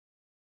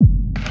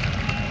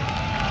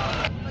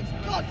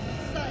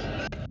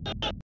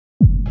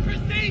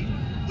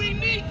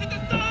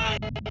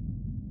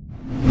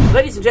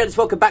Ladies and gents,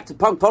 welcome back to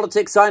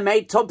punkPolitix. I'm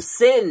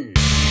Thompsin.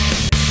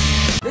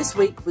 This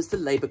week was the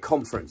Labour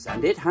conference,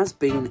 and it has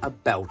been a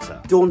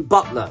belter. Dawn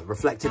Butler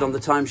reflected on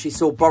the time she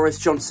saw Boris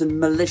Johnson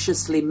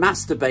maliciously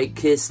masturbate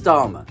Keir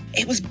Starmer.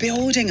 It was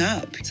building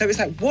up. So it's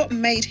like, what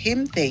made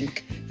him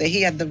think that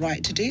he had the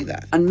right to do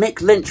that? And Mick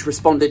Lynch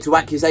responded to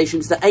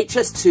accusations that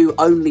HS2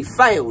 only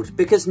failed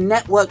because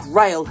Network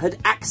Rail had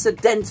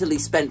accidentally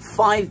spent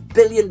 £5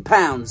 billion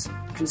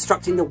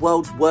constructing the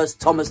world's worst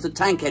Thomas the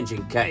Tank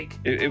Engine cake.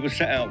 It was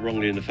set out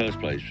wrongly in the first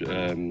place.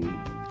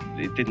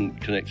 It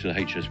didn't connect to the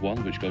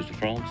HS1, which goes to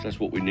France. That's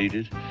what we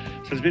needed.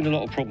 So there's been a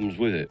lot of problems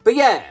with it. But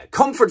yeah,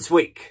 conference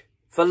week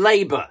for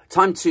Labour.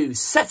 Time to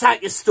set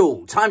out your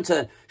stall. Time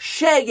to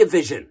share your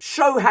vision.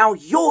 Show how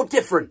you're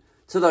different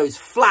to those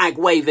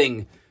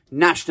flag-waving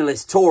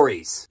nationalist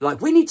Tories.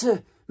 Like, we need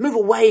to move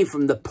away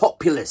from the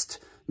populist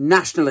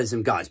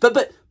nationalism, guys.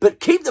 But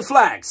keep the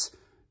flags.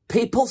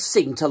 People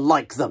seem to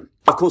like them.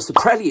 Of course, the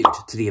prelude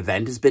to the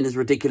event has been as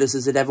ridiculous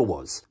as it ever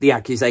was. The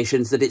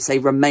accusations that it's a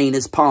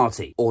Remainers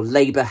party, or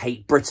Labour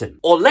hate Britain,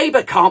 or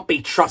Labour can't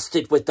be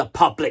trusted with the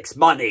public's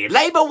money.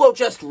 Labour will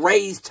just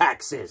raise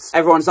taxes.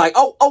 Everyone's like,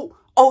 oh,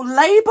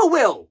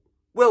 Labour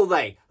will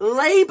they?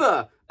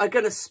 Labour are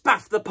going to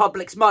spaff the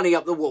public's money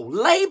up the wall.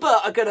 Labour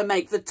are going to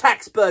make the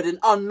tax burden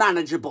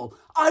unmanageable.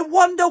 I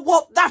wonder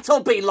what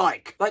that'll be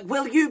like. Like,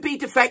 will you be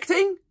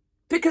defecting?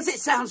 Because it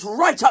sounds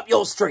right up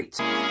your street.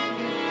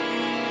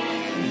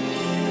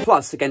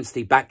 Plus, against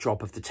the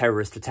backdrop of the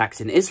terrorist attacks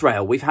in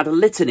Israel, we've had a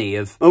litany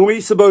of, are we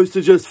supposed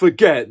to just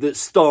forget that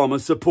Starmer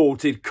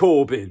supported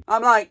Corbyn?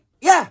 I'm like,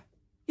 yeah,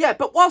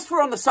 but whilst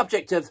we're on the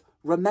subject of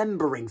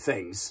remembering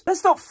things,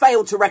 let's not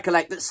fail to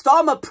recollect that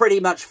Starmer pretty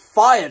much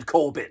fired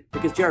Corbyn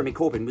because Jeremy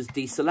Corbyn was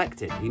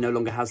deselected. He no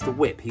longer has the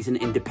whip. He's an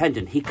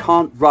independent. He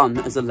can't run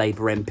as a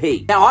Labour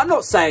MP. Now, I'm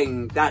not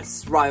saying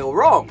that's right or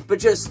wrong, but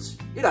just,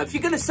 you know, if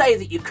you're going to say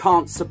that you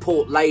can't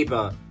support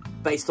Labour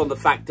based on the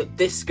fact that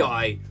this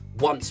guy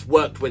once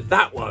worked with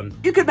that one,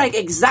 you could make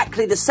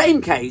exactly the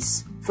same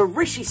case for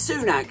Rishi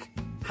Sunak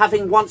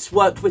having once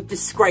worked with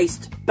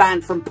disgraced,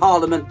 banned from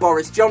Parliament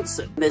Boris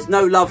Johnson. And there's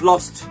no love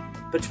lost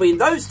between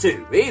those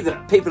two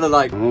either. People are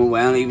like, oh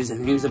well, he was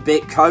a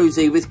bit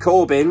cosy with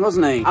Corbyn,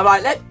 wasn't he? I'm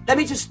like, let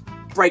me just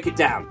break it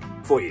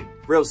down for you.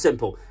 Real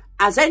simple.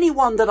 As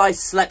anyone that I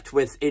slept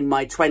with in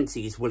my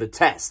 20s will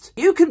attest,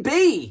 you can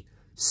be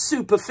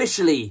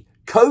superficially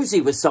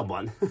cozy with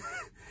someone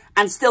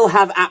and still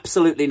have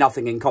absolutely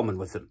nothing in common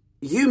with them.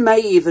 You may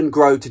even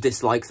grow to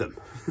dislike them.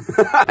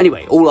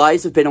 Anyway, all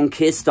eyes have been on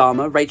Keir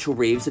Starmer, Rachel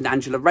Reeves and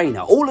Angela Rayner,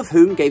 all of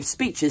whom gave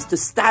speeches to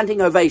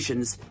standing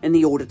ovations in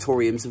the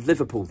auditoriums of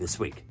Liverpool this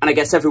week. And I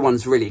guess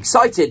everyone's really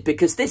excited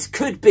because this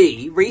could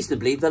be,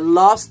 reasonably, the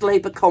last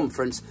Labour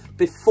conference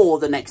before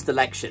the next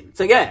election.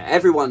 So yeah,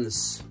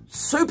 everyone's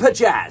super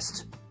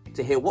jazzed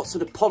to hear what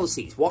sort of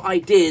policies, what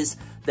ideas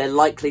they're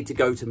likely to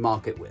go to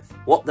market with,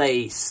 what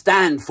they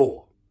stand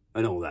for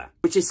and all that,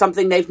 which is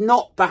something they've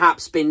not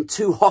perhaps been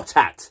too hot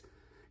at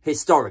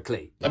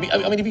historically. I mean,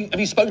 have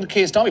you spoken to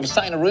Keir Starmer? Have you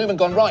sat in a room and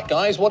gone, right,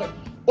 guys, what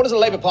does the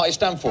Labour Party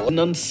stand for? An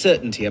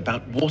uncertainty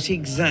about what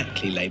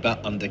exactly Labour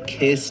under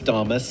Keir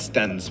Starmer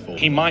stands for.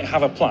 He might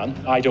have a plan.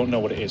 I don't know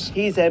what it is.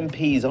 His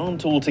MPs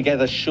aren't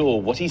altogether sure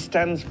what he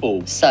stands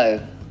for.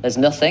 So, there's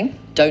nothing,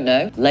 don't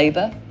know.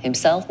 Labour,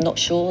 himself, not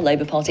sure.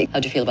 Labour Party, how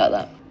do you feel about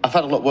that? I've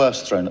had a lot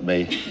worse thrown at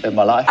me in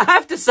my life. I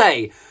have to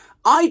say,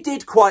 I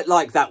did quite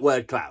like that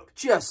word cloud.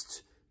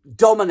 Just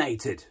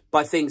dominated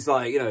by things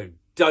like, you know,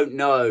 don't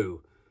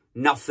know,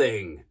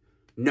 nothing,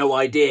 no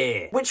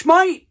idea, which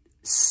might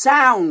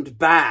sound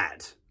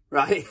bad,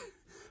 right?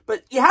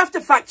 But you have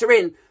to factor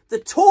in the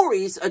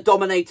Tories are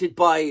dominated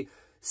by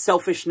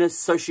selfishness,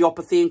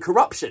 sociopathy and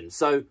corruption.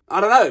 So, I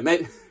don't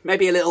know,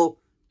 maybe a little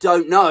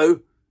don't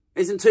know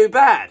isn't too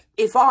bad.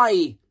 If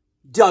I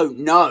don't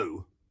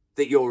know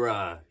that you're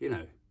a, you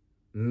know,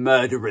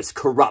 murderous,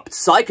 corrupt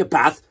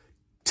psychopath,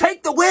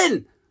 take the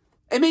win.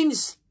 It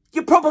means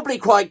you're probably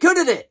quite good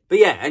at it. But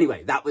yeah,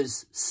 anyway, that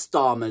was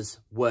Starmer's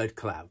word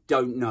cloud.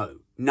 Don't know,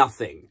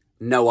 nothing,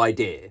 no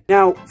idea.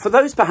 Now, for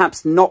those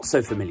perhaps not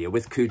so familiar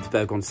with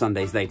Kudsberg on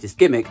Sunday's latest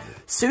gimmick,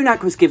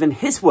 Sunak was given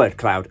his word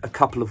cloud a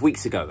couple of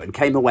weeks ago and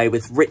came away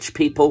with rich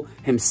people,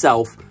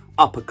 himself,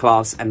 upper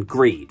class and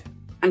greed.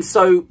 And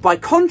so, by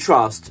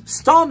contrast,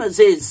 Starmer's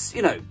is,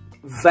 you know,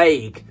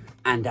 vague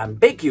and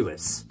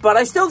ambiguous. But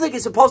I still think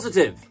it's a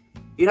positive,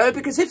 you know,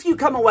 because if you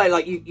come away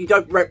like you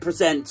don't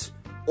represent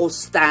or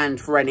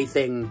stand for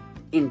anything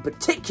in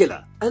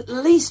particular, at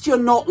least you're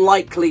not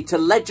likely to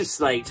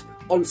legislate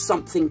on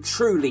something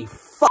truly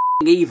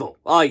f***ing evil,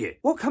 are you?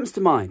 What comes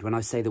to mind when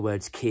I say the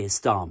words Keir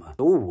Starmer?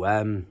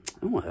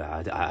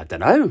 I don't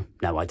know.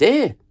 No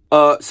idea.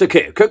 So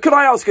Keir, could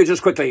I ask you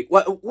just quickly,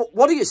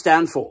 what do you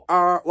stand for?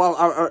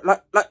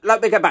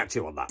 Let me get back to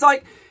you on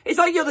that. It's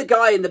like you're the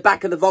guy in the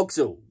back of the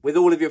Vauxhall with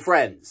all of your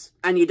friends,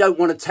 and you don't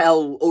want to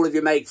tell all of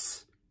your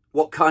mates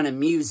what kind of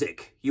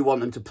music you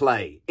want them to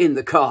play in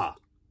the car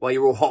while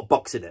you're all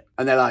hotboxing it.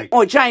 And they're like,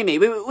 "Oh, Jamie,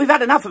 we've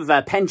had enough of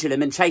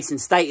Pendulum and Chasing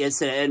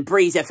Status and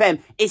Breeze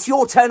FM. It's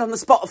your turn on the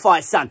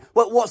Spotify, son.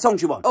 What song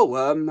do you want?" "Oh,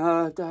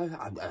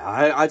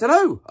 I don't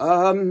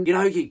know. You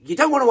know, you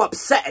don't want to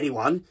upset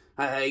anyone.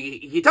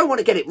 You don't want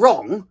to get it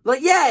wrong.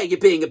 Like, yeah, you're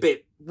being a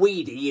bit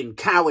weedy and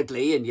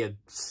cowardly and you're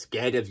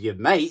scared of your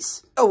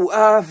mates. Oh,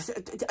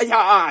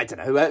 I don't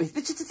know.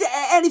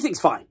 Anything's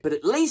fine. But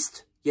at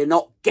least you're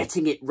not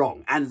getting it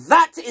wrong. And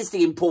that is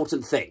the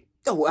important thing."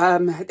 "Oh,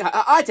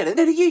 I don't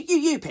know. No,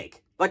 you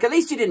pick. Like, at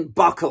least you didn't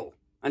buckle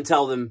and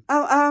tell them,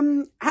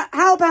 "Oh,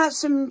 how about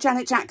some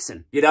Janet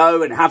Jackson?" You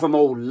know, and have them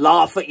all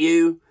laugh at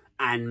you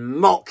and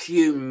mock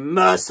you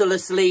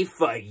mercilessly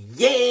for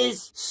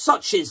years.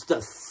 Such is the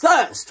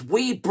thirst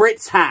we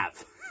Brits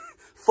have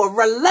for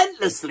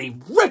relentlessly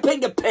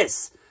ripping the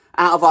piss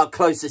out of our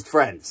closest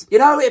friends. You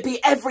know, it'd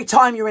be every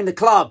time you're in the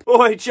club.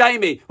 "Oi,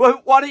 Jamie, well,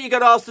 why don't you go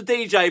to ask the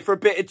DJ for a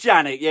bit of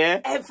Janet,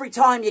 yeah?" Every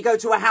time you go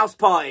to a house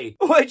party.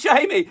 "Oi,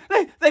 Jamie,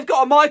 they've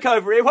got a mic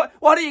over here.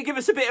 Why don't you give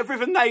us a bit of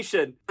Rhythm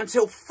Nation?"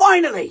 Until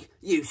finally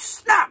you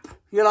snap.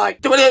 You're like,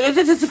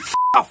 "F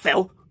off,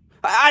 Phil.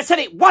 I said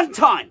it one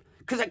time.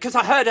 Because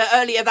I heard her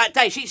earlier that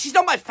day. She's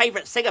not my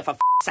favourite singer, for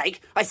f***'s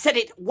sake. I said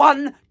it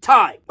one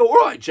time." "All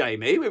right,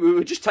 Jamie, we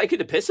were just taking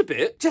the piss a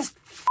bit." "Just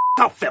f***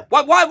 off, Phil.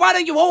 Why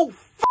don't you all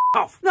f***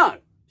 off?" No,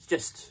 it's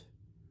just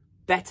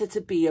better to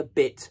be a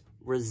bit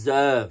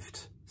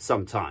reserved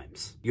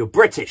sometimes. You're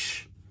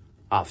British,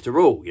 after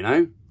all, you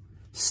know?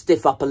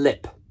 Stiff upper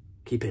lip.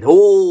 Keep it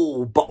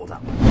all bottled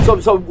up.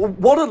 So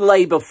what are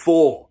Labour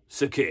for,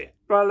 Sakir?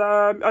 "Well,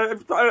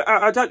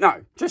 I don't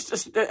know.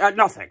 Just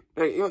nothing.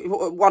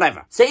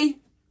 Whatever." See?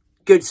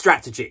 Good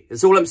strategy.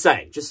 That's all I'm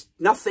saying. Just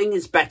nothing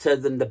is better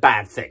than the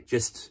bad thing.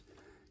 Just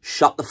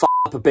shut the f***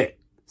 up a bit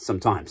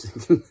sometimes.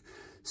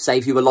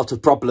 Save you a lot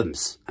of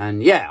problems.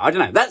 And yeah, I don't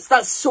know.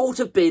 That's sort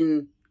of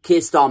been Keir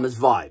Starmer's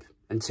vibe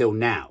until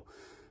now.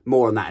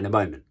 More on that in a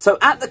moment. So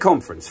at the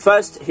conference,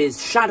 first his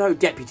shadow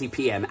deputy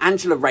PM,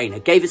 Angela Rayner,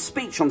 gave a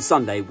speech on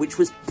Sunday which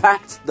was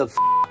packed the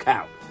f***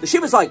 out. She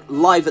was like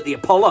live at the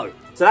Apollo.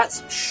 So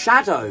that's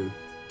shadow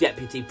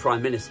deputy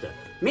prime minister.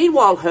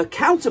 Meanwhile, her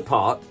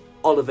counterpart,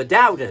 Oliver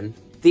Dowden,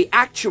 the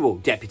actual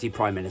deputy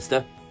prime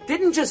minister,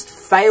 didn't just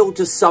fail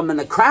to summon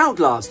a crowd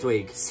last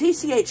week.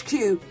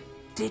 CCHQ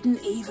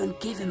didn't even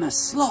give him a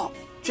slot.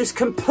 Just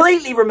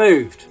completely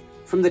removed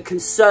from the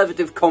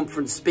Conservative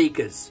conference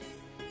speakers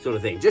sort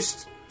of thing.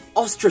 Just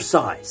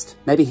ostracised.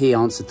 Maybe he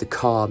answered the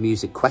car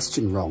music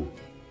question wrong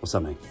or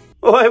something.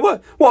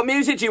 What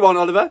music do you want,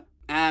 Oliver?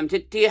 Do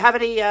you have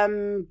any,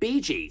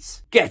 Bee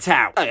Gees? Get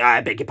out.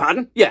 I beg your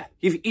pardon? Yeah,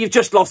 you've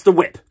just lost the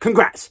whip.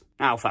 Congrats.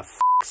 Oh, for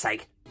f***'s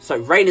sake. So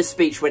Rayner's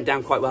speech went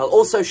down quite well.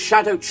 Also,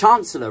 Shadow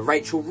Chancellor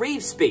Rachel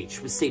Reeves' speech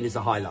was seen as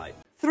a highlight.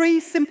 3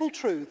 simple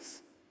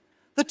truths.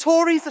 The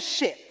Tories are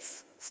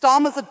shits,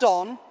 Starmer's a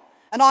Don,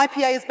 and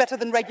IPA is better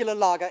than regular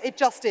lager. It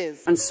just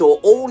is. And saw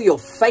all your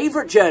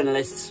favourite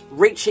journalists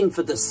reaching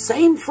for the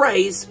same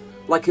phrase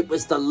like it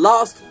was the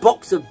last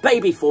box of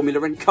baby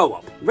formula in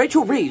Co-op.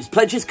 Rachel Reeves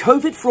pledges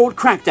COVID fraud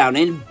crackdown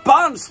in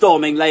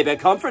barnstorming Labour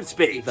conference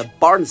speech. The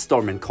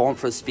barnstorming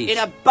conference speech. In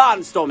a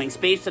barnstorming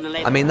speech to the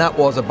Labour... I mean, that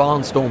was a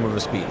barnstorm of a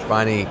speech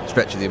by any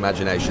stretch of the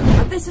imagination.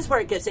 But this is where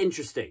it gets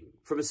interesting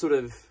from a sort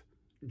of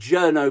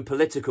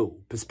journo-political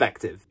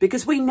perspective.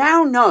 Because we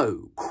now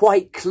know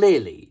quite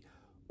clearly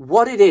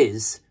what it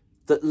is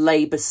that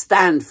Labour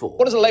stand for.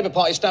 What does the Labour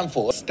Party stand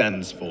for?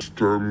 Stands for.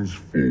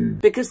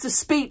 Because the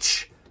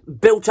speech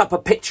built up a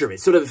picture. It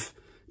sort of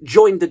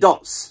joined the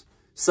dots,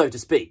 so to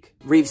speak.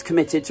 Reeves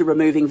committed to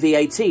removing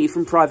VAT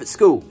from private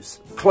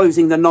schools,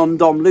 closing the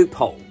non-dom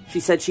loophole. She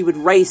said she would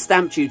raise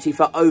stamp duty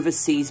for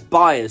overseas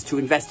buyers to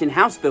invest in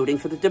house building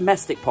for the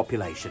domestic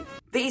population.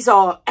 These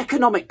are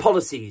economic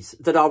policies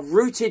that are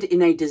rooted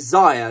in a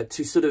desire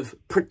to sort of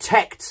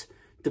protect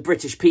the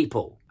British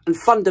people and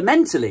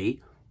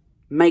fundamentally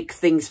make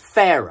things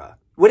fairer.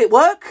 Would it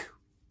work?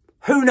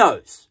 Who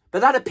knows?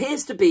 But that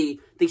appears to be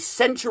the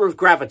centre of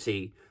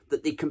gravity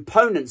that the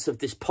components of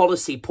this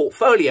policy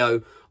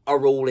portfolio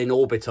are all in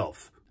orbit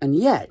of. And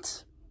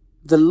yet,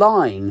 the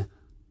line,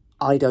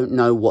 "I don't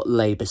know what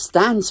Labour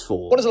stands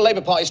for," What does the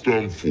Labour Party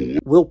stand for?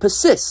 will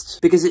persist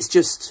because it's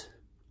just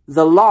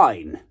the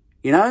line,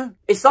 you know?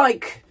 It's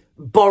like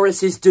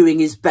Boris is doing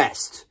his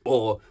best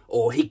or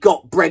he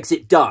got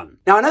Brexit done.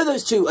 Now, I know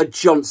those two are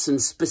Johnson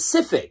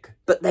specific,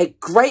 but they're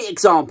great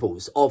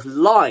examples of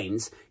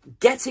lines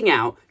getting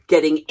out,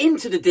 getting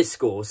into the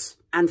discourse,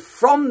 and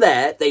from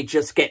there, they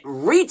just get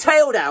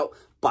retailed out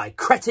by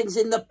cretins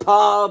in the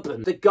pub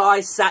and the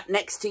guy sat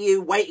next to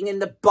you waiting in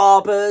the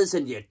barbers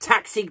and your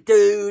taxi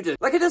dude. And,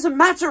 like, it doesn't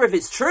matter if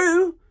it's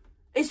true.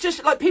 It's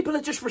just like people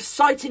are just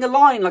reciting a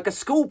line like a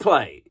school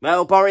play.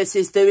 Well, Boris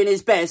is doing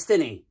his best,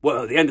 isn't he?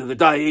 Well, at the end of the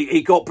day,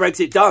 he got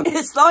Brexit done.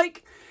 It's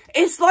like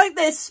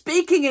they're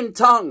speaking in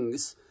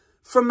tongues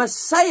from a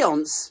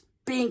seance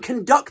being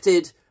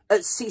conducted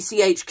at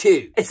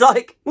CCHQ. It's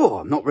like, oh,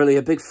 I'm not really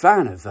a big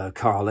fan of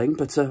Carling,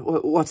 but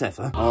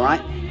whatever. All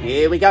right,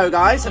 here we go,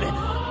 guys.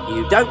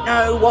 You don't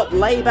know what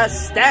Labour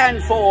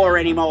stand for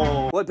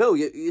anymore. Well, Bill,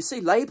 you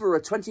see Labour are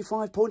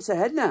 25 points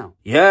ahead now.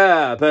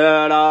 Yeah,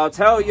 but I'll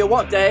tell you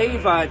what,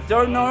 Dave, I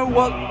don't know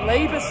what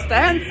Labour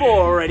stand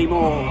for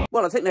anymore.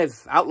 Well, I think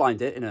they've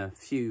outlined it in a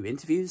few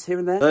interviews here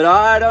and there. But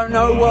I don't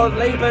know what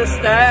Labour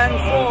stand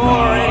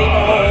for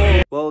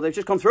anymore. Well, they've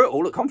just gone through it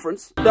all at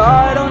conference.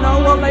 I don't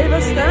know what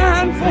Labour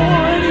stand for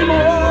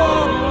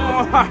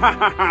anymore.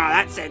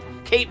 That's it.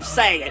 Keep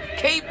saying it.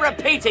 Keep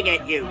repeating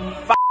it, you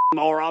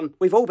moron.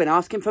 We've all been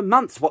asking for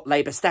months what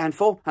Labour stand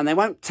for, and they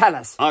won't tell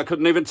us. I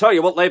couldn't even tell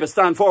you what Labour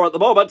stand for at the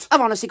moment. I've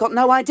honestly got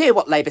no idea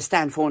what Labour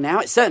stand for now.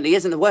 It certainly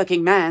isn't the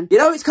working man. You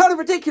know, it's kind of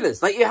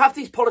ridiculous. Like, you have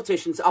these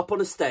politicians up on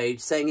a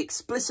stage saying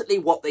explicitly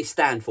what they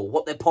stand for,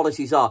 what their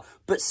policies are,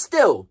 but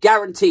still,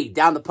 guaranteed,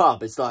 down the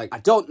pub, it's like, I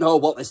don't know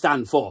what they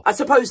stand for. I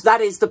suppose that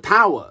is the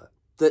power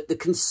that the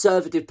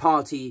Conservative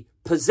Party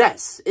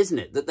possess, isn't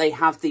it? That they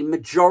have the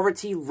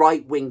majority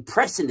right-wing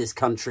press in this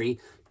country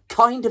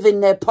kind of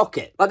in their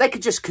pocket. Like, they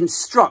could just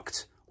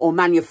construct or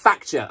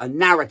manufacture a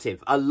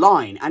narrative, a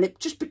line, and it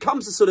just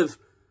becomes a sort of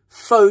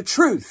faux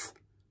truth,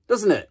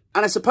 doesn't it?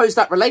 And I suppose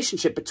that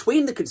relationship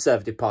between the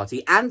Conservative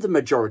Party and the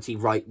majority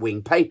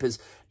right-wing papers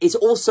is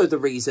also the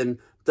reason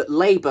that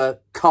Labour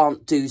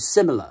can't do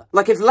similar.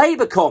 Like, if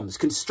Labour comms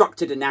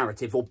constructed a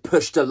narrative or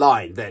pushed a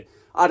line that,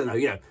 I don't know,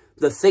 you know,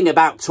 the thing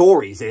about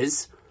Tories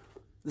is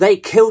they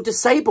kill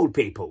disabled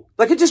people.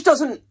 Like, it just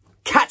doesn't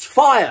catch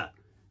fire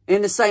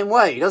in the same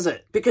way, does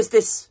it? Because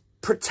this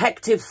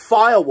protective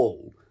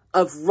firewall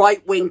of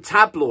right-wing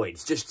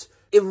tabloids just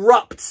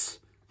erupts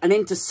and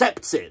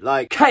intercepts it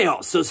like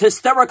chaos as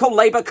hysterical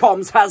Labour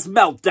comms has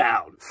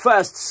meltdown.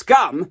 First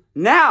scum,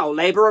 now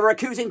Labour are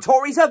accusing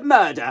Tories of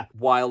murder.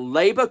 While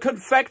Labour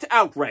confect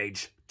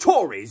outrage,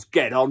 Tories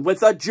get on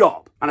with the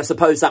job. And I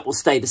suppose that will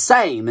stay the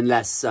same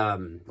unless,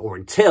 or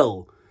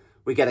until,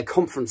 we get a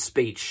conference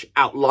speech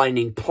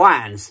outlining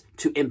plans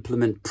to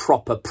implement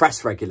proper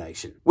press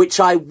regulation, which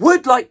I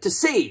would like to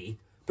see,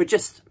 but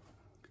just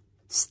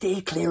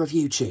steer clear of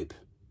YouTube,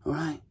 all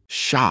right?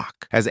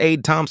 Shock, as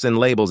Aide Thompson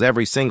labels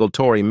every single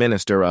Tory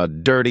minister a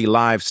dirty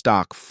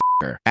livestock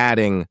f***er,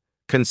 adding,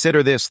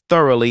 consider this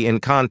thoroughly in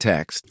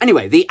context.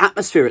 Anyway, the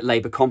atmosphere at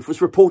Labour conference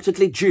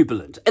reportedly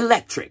jubilant,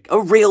 electric,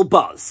 a real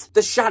buzz.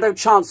 The Shadow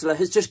Chancellor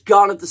has just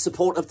garnered the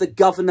support of the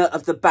Governor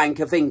of the Bank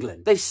of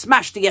England. They've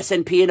smashed the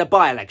SNP in a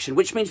by-election,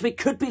 which means we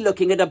could be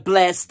looking at a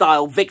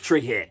Blair-style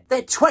victory here.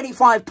 They're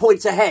 25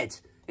 points ahead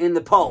in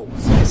the polls.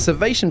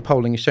 Survation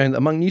polling has shown that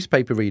among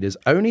newspaper readers,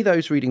 only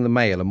those reading the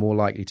Mail are more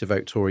likely to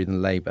vote Tory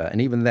than Labour, and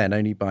even then,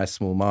 only by a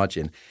small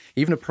margin.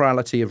 Even a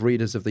plurality of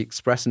readers of the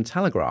Express and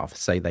Telegraph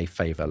say they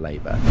favour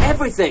Labour.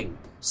 Everything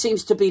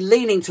seems to be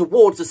leaning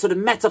towards a sort of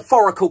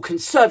metaphorical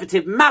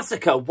Conservative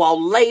massacre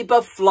while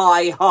Labour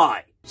fly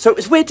high. So it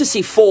was weird to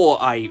see four,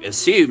 I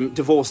assume,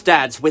 divorced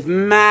dads with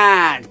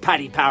mad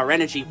Paddy Power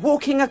energy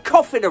walking a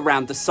coffin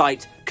around the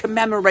site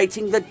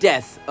commemorating the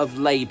death of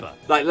Labour.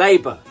 Like,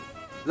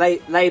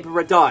 Labour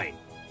are dying,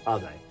 are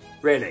they?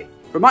 Really?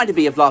 Reminded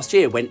me of last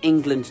year when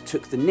England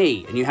took the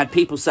knee and you had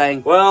people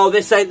saying, well,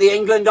 this ain't the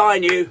England I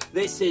knew.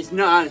 It's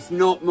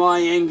not my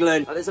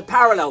England. There's a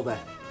parallel there,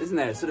 isn't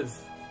there? Sort of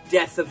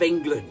death of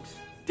England,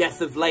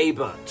 death of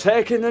Labour.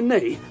 Taking the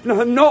knee?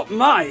 No, not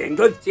my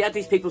England. So you had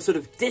these people sort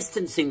of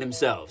distancing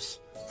themselves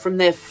from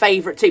their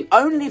favourite team,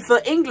 only for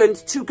England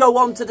to go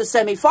on to the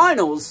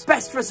semi-finals.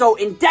 Best result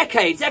in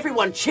decades,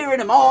 everyone cheering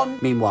them on.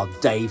 Meanwhile,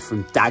 Dave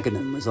from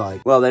Dagenham was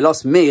like, well, they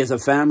lost me as a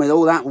fan with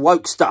all that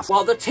woke stuff.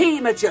 While the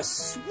team are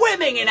just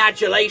swimming in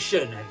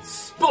adulation and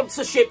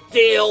sponsorship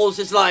deals.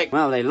 It's like,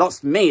 well, they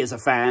lost me as a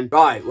fan.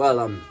 Right, well,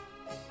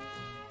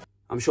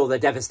 I'm sure they're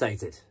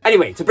devastated.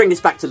 Anyway, to bring this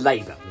back to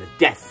Labour and the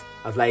death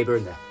of Labour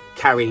and the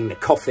carrying the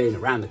coffin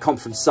around the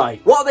conference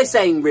site. What are they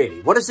saying,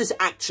 really? What does this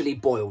actually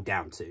boil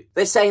down to?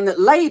 They're saying that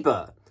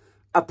Labour,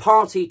 a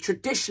party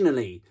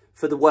traditionally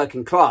for the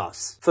working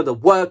class, for the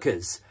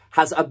workers,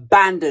 has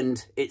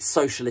abandoned its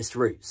socialist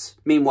roots.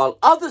 Meanwhile,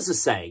 others are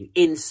saying,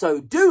 in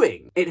so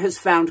doing, it has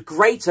found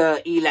greater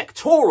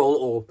electoral,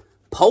 or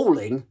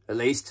polling, at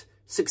least,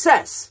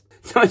 success.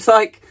 So it's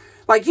like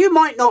you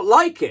might not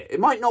like it. It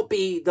might not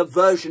be the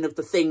version of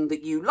the thing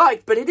that you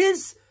like, but it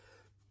is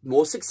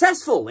more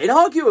successful,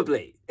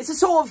 inarguably. It's a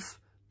sort of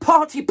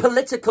party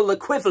political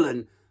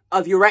equivalent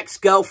of your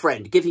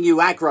ex-girlfriend giving you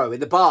aggro in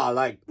the bar,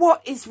 like,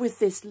 what is with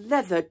this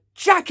leather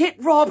jacket,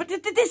 Rob?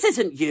 This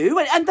isn't you.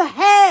 And the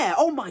hair,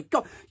 oh my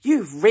God,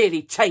 you've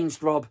really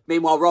changed, Rob.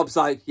 Meanwhile, Rob's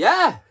like,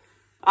 yeah,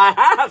 I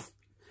have.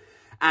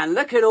 And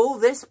look at all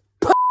this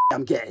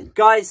I'm getting.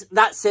 Guys,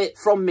 that's it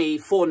from me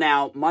for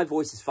now. My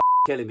voice is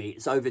killing me.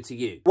 It's over to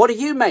you. What do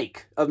you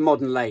make of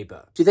modern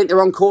Labour? Do you think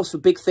they're on course for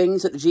big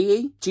things at the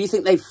GE? Do you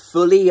think they've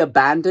fully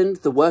abandoned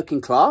the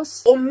working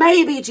class? Or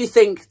maybe do you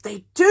think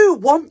they do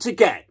want to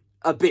get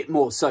a bit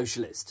more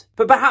socialist,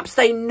 but perhaps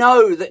they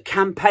know that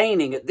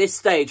campaigning at this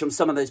stage on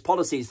some of those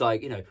policies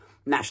like, you know,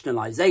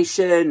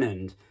 nationalisation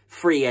and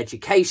free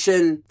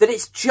education, that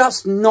it's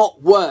just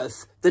not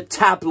worth the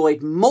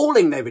tabloid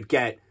mauling they would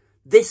get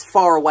this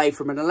far away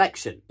from an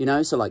election, you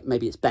know? So like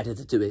maybe it's better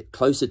to do it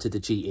closer to the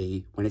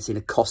GE when it's in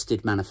a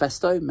costed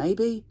manifesto,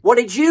 maybe? What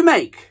did you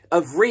make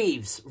of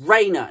Reeves,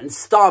 Rayner and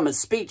Starmer's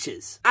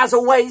speeches? As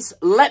always,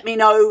 let me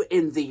know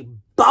in the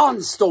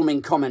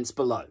barnstorming comments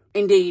below.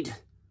 Indeed,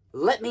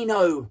 let me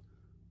know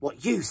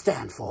what you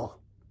stand for.